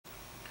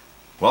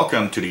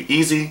Welcome to the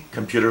Easy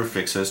Computer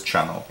Fixes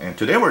channel, and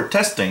today we're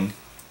testing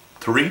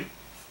three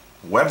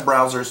web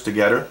browsers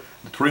together,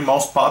 the three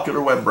most popular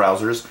web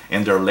browsers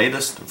in their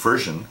latest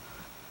version,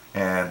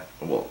 and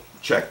we'll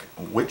check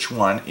which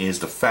one is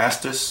the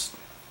fastest,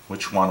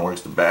 which one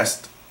works the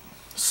best.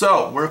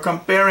 So we're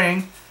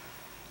comparing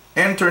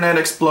Internet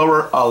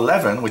Explorer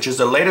 11, which is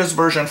the latest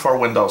version for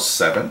Windows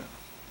 7,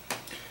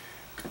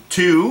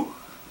 to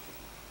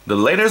the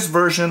latest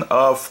version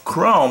of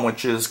Chrome,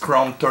 which is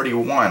Chrome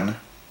 31.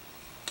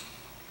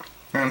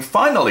 And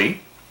finally,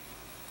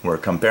 we're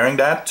comparing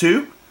that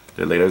to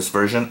the latest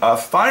version of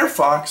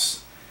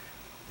Firefox,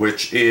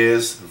 which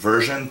is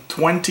version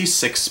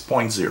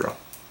 26.0.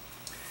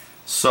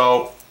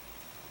 So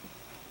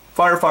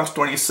Firefox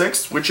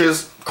 26, which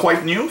is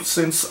quite new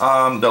since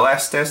the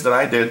last test that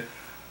I did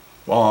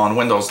on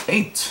Windows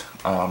 8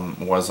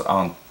 was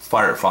on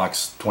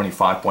Firefox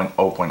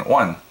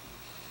 25.0.1.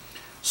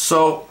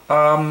 So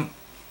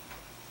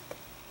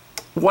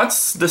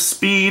what's the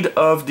speed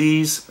of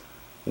these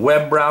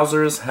web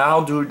browsers?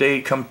 How do they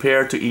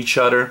compare to each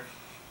other?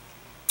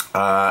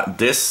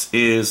 This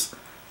is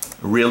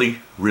really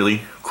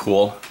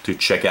cool to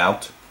check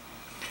out.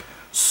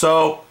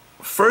 So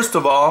first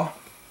of all,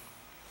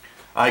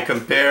 I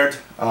compared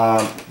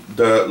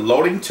the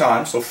loading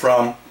time, so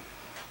from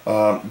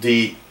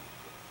the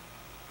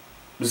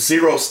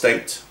zero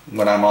state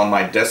when I'm on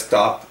my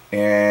desktop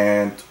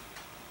and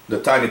the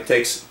time it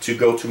takes to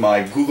go to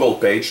my Google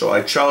page. So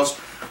I chose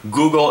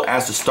Google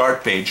as the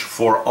start page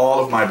for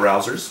all of my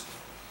browsers.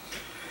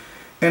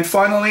 And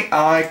finally,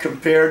 I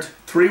compared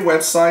three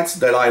websites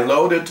that I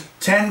loaded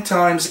 10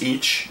 times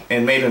each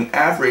and made an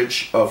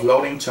average of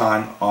loading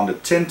time on the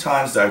 10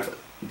 times that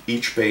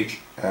each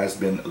page has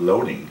been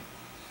loading.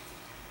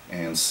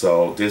 And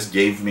so this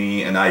gave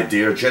me an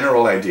idea, a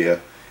general idea.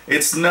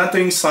 It's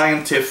nothing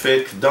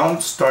scientific.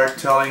 Don't start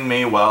telling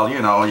me, well,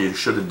 you know, you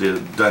should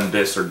have done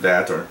this or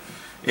that. Or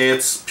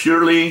it's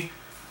purely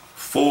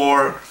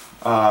for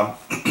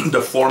the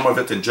form of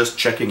it and just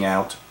checking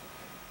out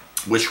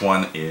which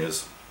one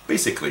is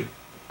basically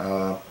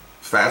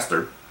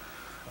faster.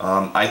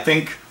 I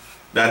think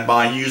that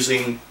by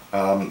using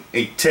a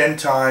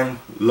 10-time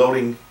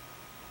loading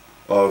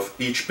of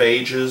each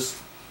pages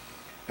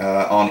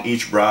on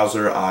each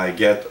browser, I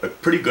get a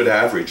pretty good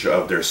average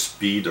of their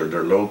speed or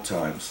their load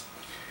times.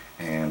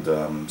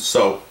 And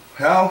so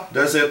how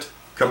does it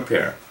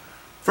compare?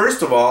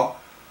 First of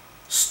all,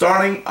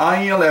 starting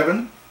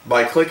IE11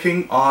 by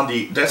clicking on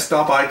the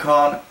desktop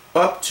icon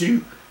up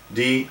to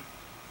the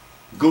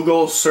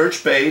Google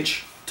search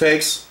page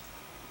takes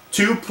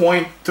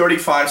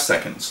 2.35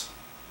 seconds.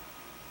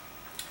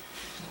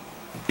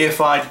 If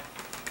I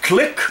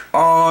click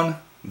on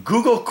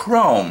Google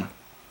Chrome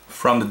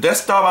from the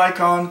desktop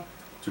icon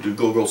to the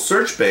Google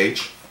search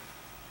page,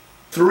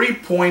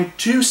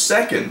 3.2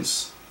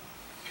 seconds.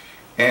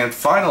 And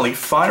finally,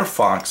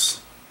 Firefox,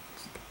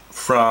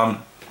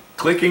 from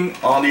clicking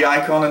on the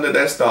icon on the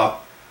desktop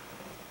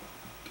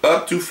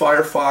up to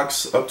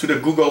Firefox, up to the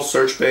Google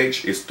search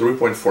page, is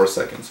 3.4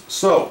 seconds.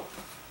 So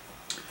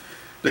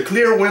the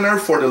clear winner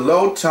for the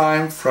load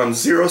time from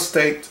zero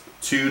state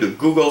to the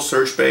Google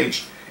search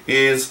page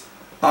is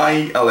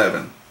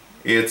IE11.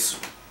 It's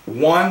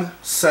 1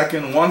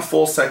 second, 1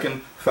 full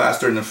second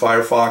faster than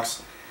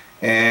Firefox,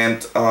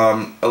 and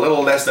a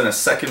little less than a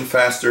second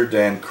faster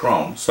than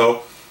Chrome.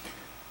 So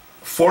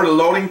for the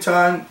loading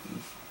time,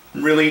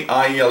 really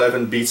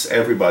IE11 beats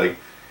everybody.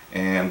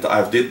 And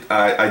I did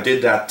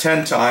that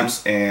 10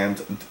 times,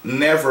 and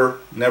never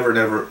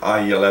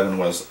IE11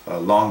 was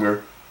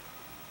longer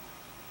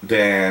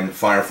than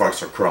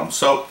Firefox or Chrome.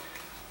 So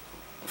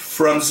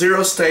from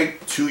zero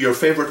state to your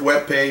favorite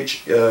web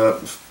page,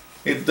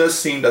 it does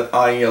seem that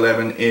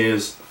IE11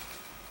 is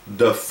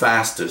the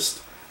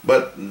fastest.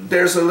 But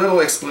there's a little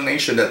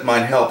explanation that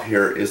might help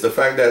here, is the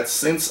fact that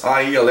since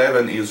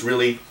IE11 is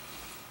really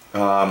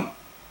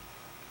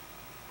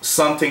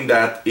something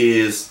that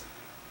is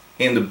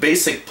in the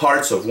basic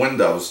parts of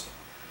Windows,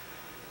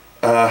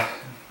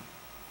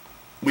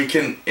 we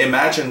can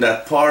imagine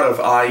that part of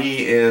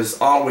IE is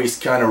always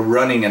kind of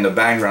running in the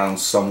background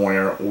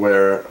somewhere,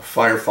 where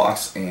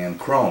Firefox and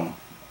Chrome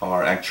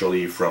are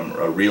actually from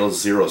a real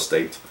zero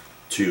state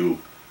to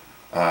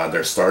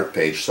their start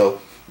page.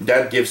 So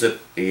that gives it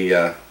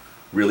a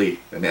really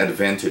an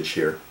advantage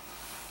here.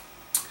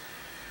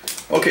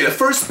 Okay, the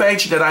first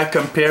page that I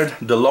compared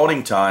the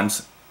loading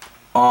times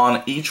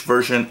on each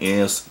version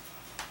is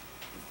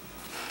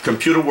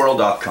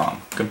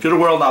computerworld.com.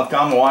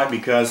 Computerworld.com, why?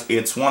 Because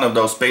it's one of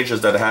those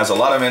pages that has a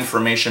lot of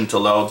information to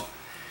load.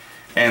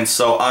 And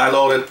so I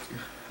loaded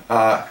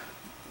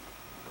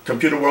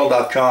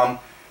computerworld.com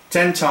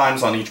 10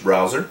 times on each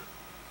browser.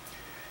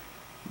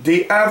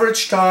 The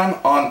average time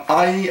on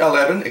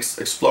IE11,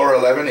 Explorer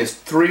 11, is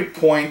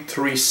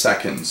 3.3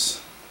 seconds,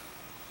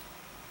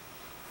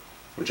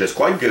 which is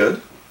quite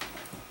good.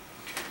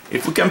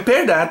 If we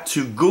compare that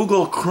to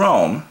Google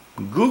Chrome,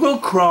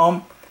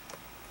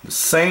 the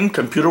same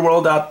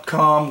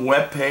computerworld.com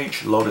web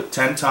page loaded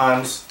 10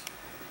 times,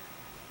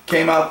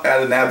 came out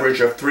at an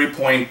average of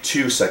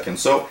 3.2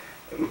 seconds. So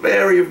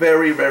very,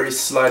 very, very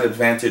slight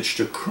advantage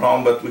to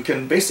Chrome, but we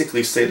can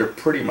basically say they're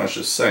pretty much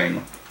the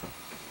same.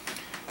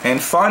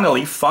 And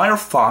finally,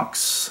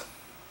 Firefox,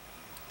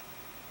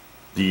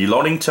 the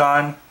loading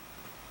time,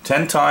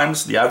 10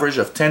 times, the average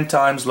of 10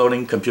 times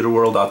loading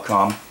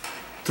computerworld.com,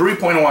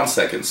 3.1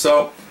 seconds.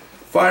 So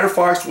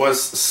Firefox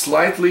was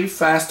slightly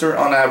faster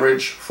on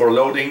average for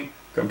loading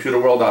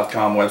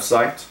computerworld.com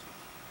website,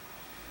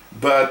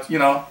 but you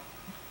know,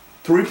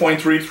 3.3,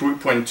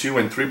 3.2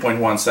 and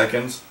 3.1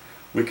 seconds,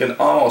 we can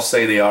almost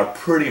say they are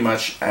pretty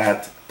much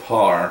at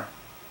par,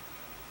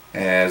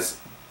 as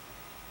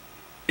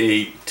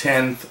a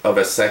tenth of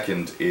a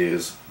second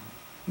is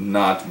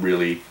not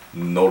really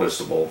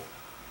noticeable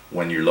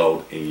when you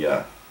load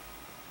a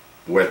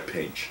web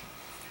page.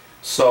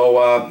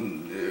 So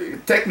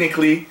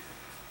technically,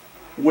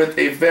 with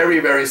a very,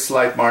 very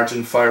slight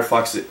margin,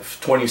 Firefox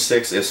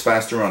 26 is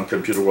faster on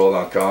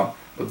computerworld.com,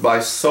 but by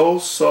so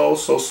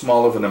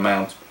small of an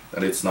amount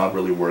that it's not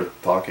really worth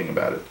talking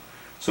about it.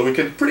 So we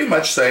can pretty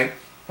much say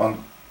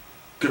on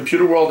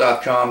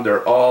computerworld.com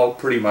they're all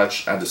pretty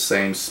much at the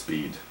same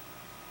speed.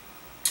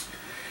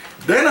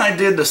 Then I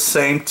did the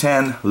same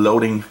 10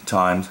 loading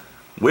times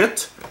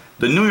with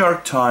the New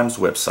York Times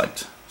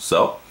website.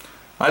 So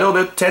I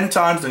loaded 10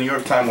 times the New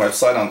York Times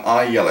website on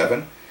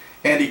IE11,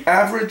 and the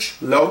average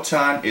load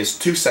time is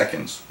 2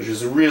 seconds, which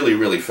is really,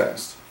 really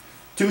fast.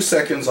 2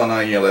 seconds on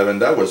IE11,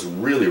 that was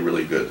really,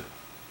 really good.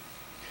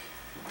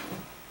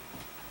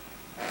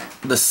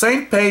 The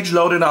same page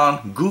loaded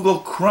on Google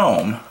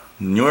Chrome,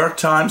 New York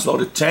Times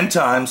loaded 10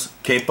 times,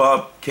 came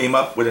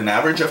up with an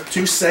average of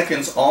 2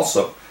 seconds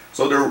also.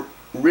 So they're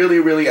really,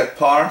 really at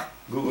par.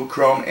 Google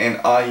Chrome and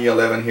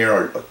IE11 here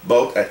are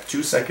both at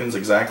 2 seconds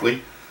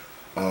exactly.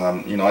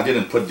 You know, I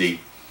didn't put the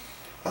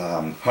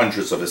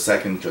hundredths of a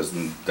second because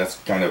that's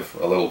kind of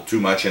a little too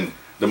much, and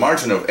the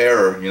margin of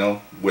error, you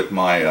know, with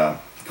my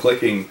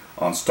clicking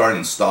on start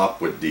and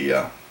stop with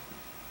the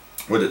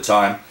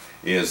time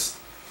is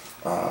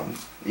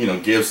you know,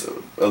 gives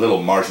a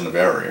little margin of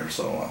error here.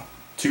 So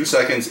 2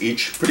 seconds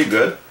each, pretty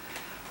good.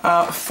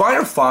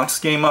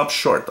 Firefox came up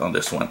short on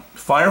this one.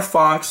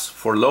 Firefox,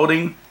 for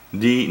loading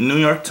the New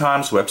York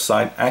Times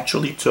website,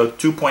 actually took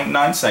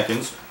 2.9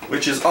 seconds,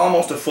 which is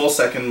almost a full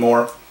second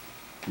more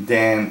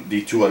than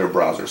the two other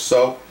browsers.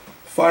 So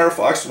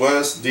Firefox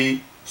was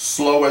the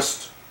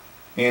slowest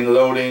in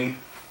loading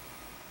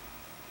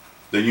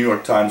the New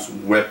York Times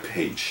web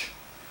page.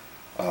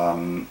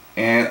 And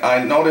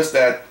I noticed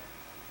that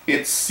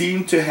it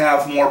seemed to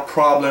have more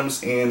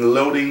problems in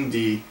loading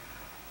the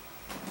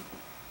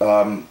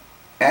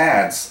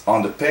ads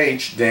on the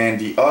page than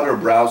the other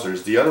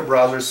browsers. The other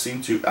browsers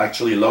seem to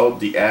actually load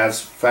the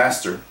ads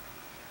faster,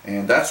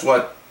 and that's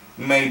what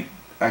made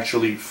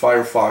actually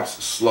Firefox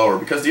slower,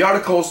 because the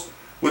articles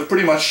would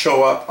pretty much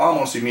show up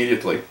almost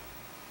immediately,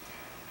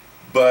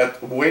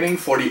 but waiting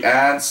for the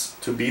ads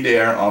to be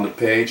there on the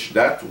page,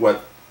 that's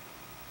what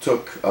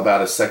took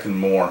about a second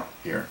more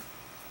here.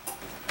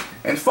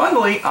 And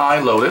finally, I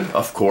loaded,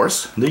 of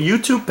course, the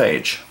YouTube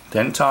page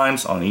 10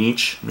 times on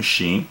each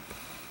machine.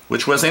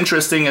 Which was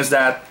interesting is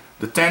that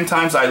the 10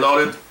 times I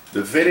loaded,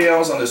 the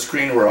videos on the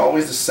screen were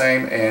always the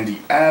same and the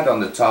ad on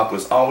the top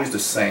was always the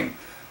same,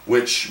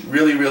 which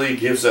really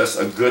gives us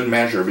a good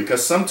measure,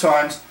 because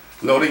sometimes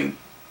loading,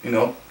 you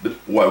know, the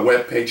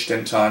web page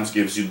 10 times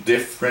gives you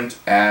different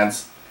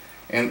ads,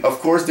 and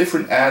of course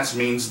different ads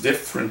means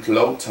different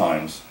load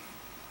times.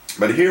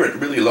 But here it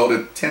really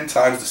loaded 10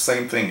 times the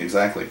same thing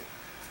exactly.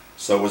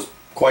 So it was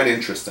quite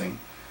interesting.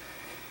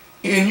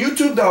 In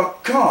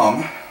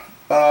YouTube.com,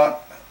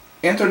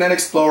 Internet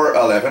Explorer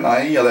 11,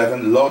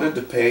 IE11, loaded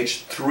the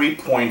page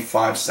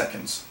 3.5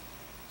 seconds.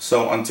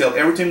 So until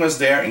everything was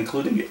there,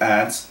 including the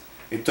ads,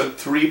 it took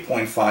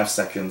 3.5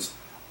 seconds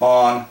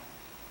on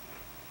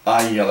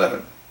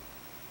IE11.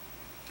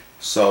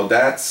 So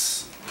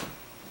that's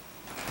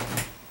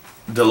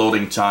the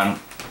loading time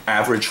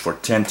average for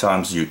 10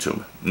 times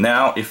YouTube.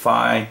 Now if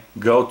I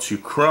go to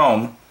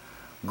Chrome,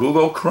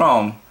 Google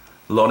Chrome,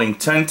 loading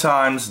 10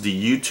 times the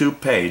YouTube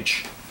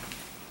page,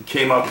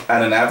 came up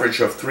at an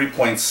average of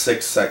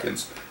 3.6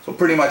 seconds. So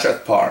pretty much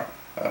at par.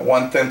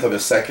 1/10 of a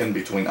second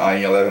between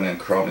IE11 and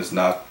Chrome is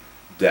not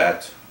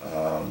that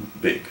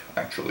big,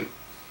 actually.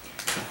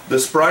 The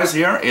surprise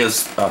here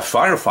is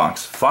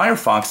Firefox.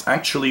 Firefox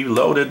actually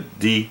loaded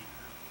the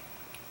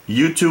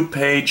YouTube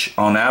page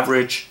on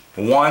average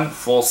 1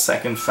 full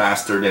second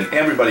faster than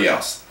everybody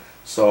else.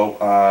 So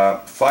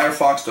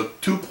Firefox took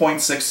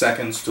 2.6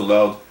 seconds to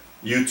load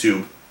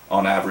YouTube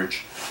on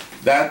average.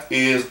 That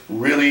is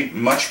really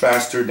much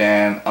faster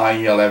than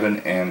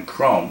IE11 and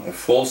Chrome, a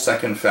full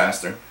second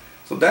faster.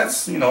 So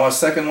that's, you know, a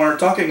second. We're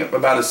talking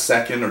about a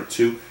second or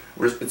two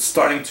where it's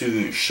starting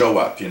to show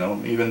up, you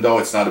know, even though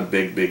it's not a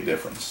big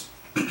difference.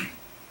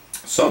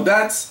 So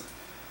that's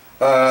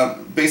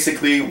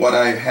basically what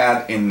I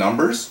had in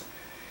numbers.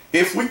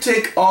 If we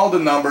take all the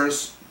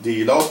numbers,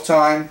 the load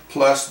time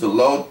plus the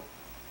load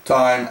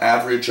time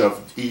average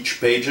of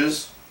each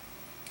pages,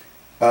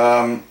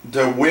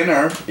 The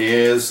winner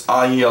is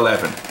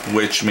IE11,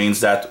 which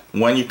means that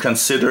when you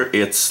consider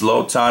its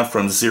load time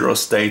from 0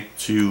 state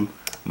to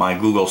my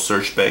Google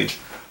search page,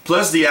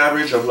 plus the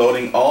average of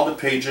loading all the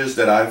pages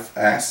that I've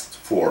asked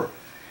for,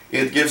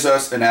 it gives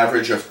us an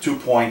average of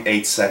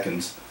 2.8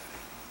 seconds,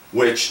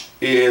 which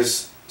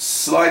is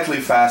slightly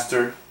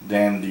faster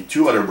than the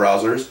two other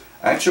browsers.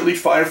 Actually,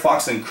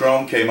 Firefox and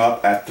Chrome came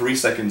up at 3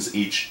 seconds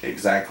each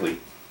exactly,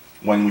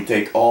 when we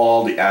take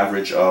all the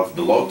average of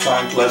the load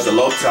time plus the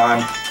load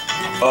time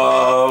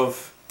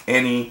of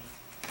any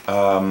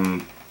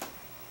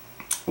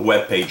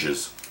web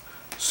pages.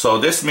 So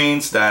this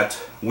means that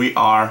we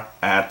are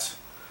at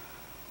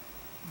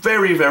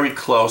very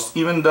close,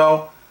 even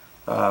though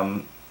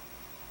IE11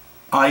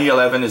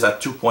 is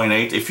at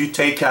 2.8. If you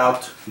take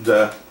out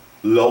the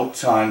load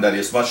time that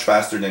is much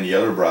faster than the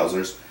other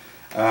browsers,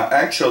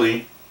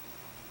 actually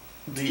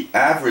the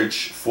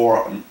average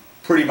for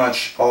pretty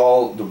much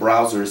all the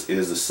browsers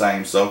is the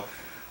same. So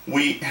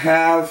we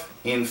have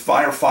in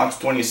Firefox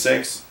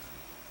 26,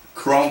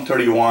 Chrome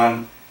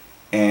 31,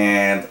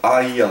 and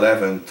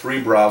IE11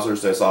 three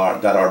browsers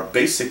that are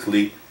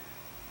basically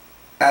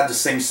at the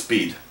same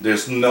speed.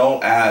 There's no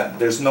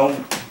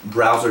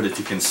browser that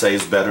you can say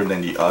is better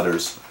than the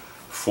others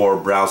for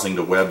browsing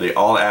the web. They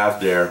all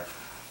have their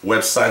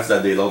websites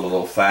that they load a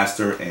little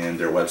faster and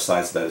their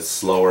websites that is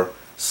slower.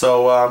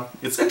 So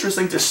it's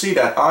interesting to see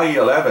that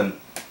IE11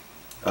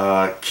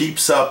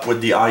 keeps up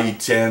with the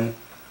IE10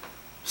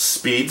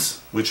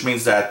 speeds, which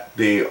means that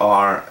they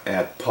are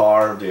at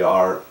par, they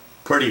are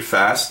pretty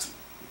fast.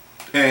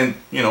 And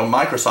you know,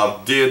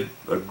 Microsoft did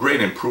a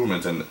great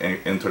improvement in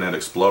Internet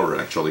Explorer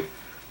actually,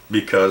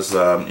 because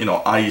you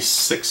know,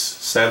 IE6,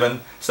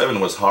 7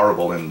 was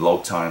horrible in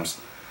load times.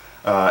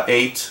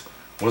 8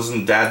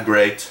 wasn't that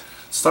great.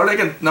 Starting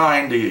at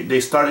 9, they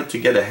started to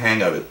get a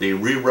hang of it. They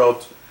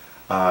rewrote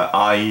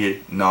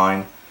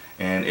IE9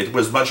 and it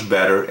was much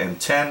better,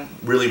 and 10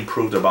 really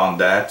improved upon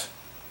that.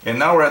 And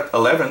now we're at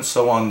 11,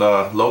 so on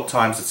the load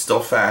times it's still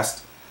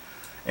fast.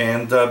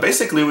 And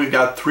basically we've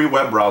got three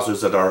web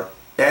browsers that are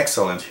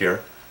excellent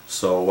here.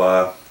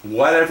 So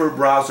whatever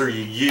browser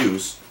you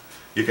use,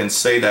 you can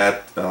say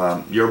that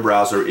your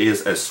browser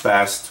is as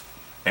fast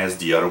as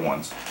the other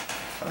ones.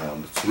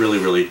 It's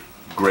really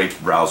great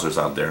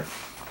browsers out there.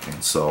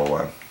 And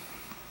so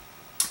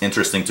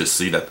interesting to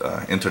see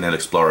that Internet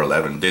Explorer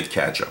 11 did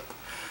catch up.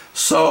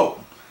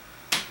 So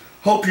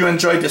hope you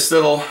enjoyed this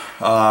little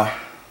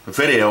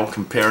video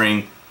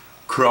comparing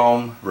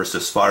Chrome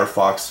versus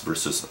Firefox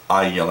versus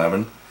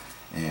IE11.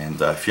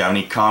 And if you have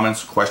any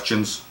comments,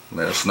 questions,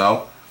 let us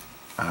know.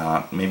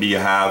 Maybe you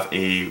have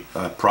a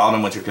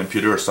problem with your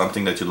computer or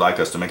something that you'd like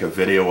us to make a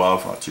video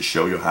of, or to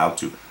show you how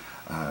to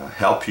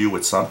help you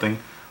with something.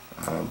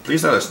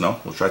 Please let us know.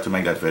 We'll try to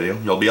make that video.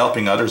 You'll be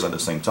helping others at the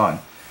same time.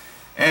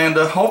 And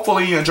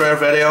hopefully you enjoy our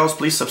videos.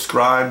 Please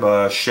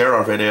subscribe, share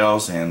our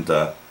videos,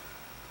 and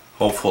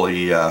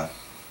hopefully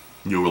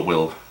you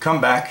will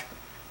come back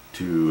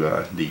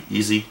to the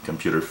Easy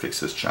Computer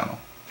Fixes channel.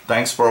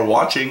 Thanks for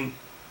watching.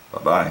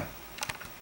 Bye-bye.